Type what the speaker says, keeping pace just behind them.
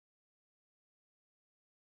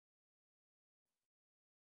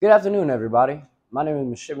Good afternoon, everybody. My name is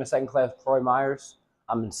Midshipman Second Class Troy Myers.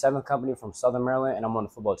 I'm in 7th Company from Southern Maryland, and I'm on the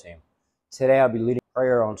football team. Today, I'll be leading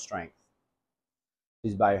prayer on strength.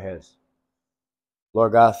 Please bow your heads.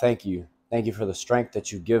 Lord God, thank you. Thank you for the strength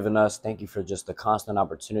that you've given us. Thank you for just the constant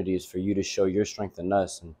opportunities for you to show your strength in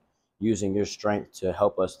us and using your strength to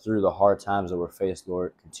help us through the hard times that we're faced,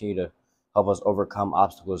 Lord. Continue to help us overcome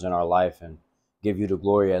obstacles in our life and give you the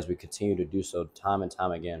glory as we continue to do so time and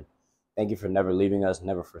time again. Thank you for never leaving us,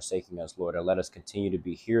 never forsaking us, Lord, and let us continue to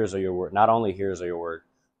be hearers of your word, not only hearers of your word,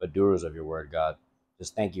 but doers of your word, God.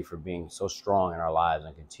 Just thank you for being so strong in our lives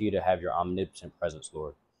and continue to have your omnipotent presence,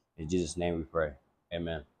 Lord. In Jesus' name we pray.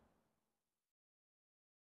 Amen.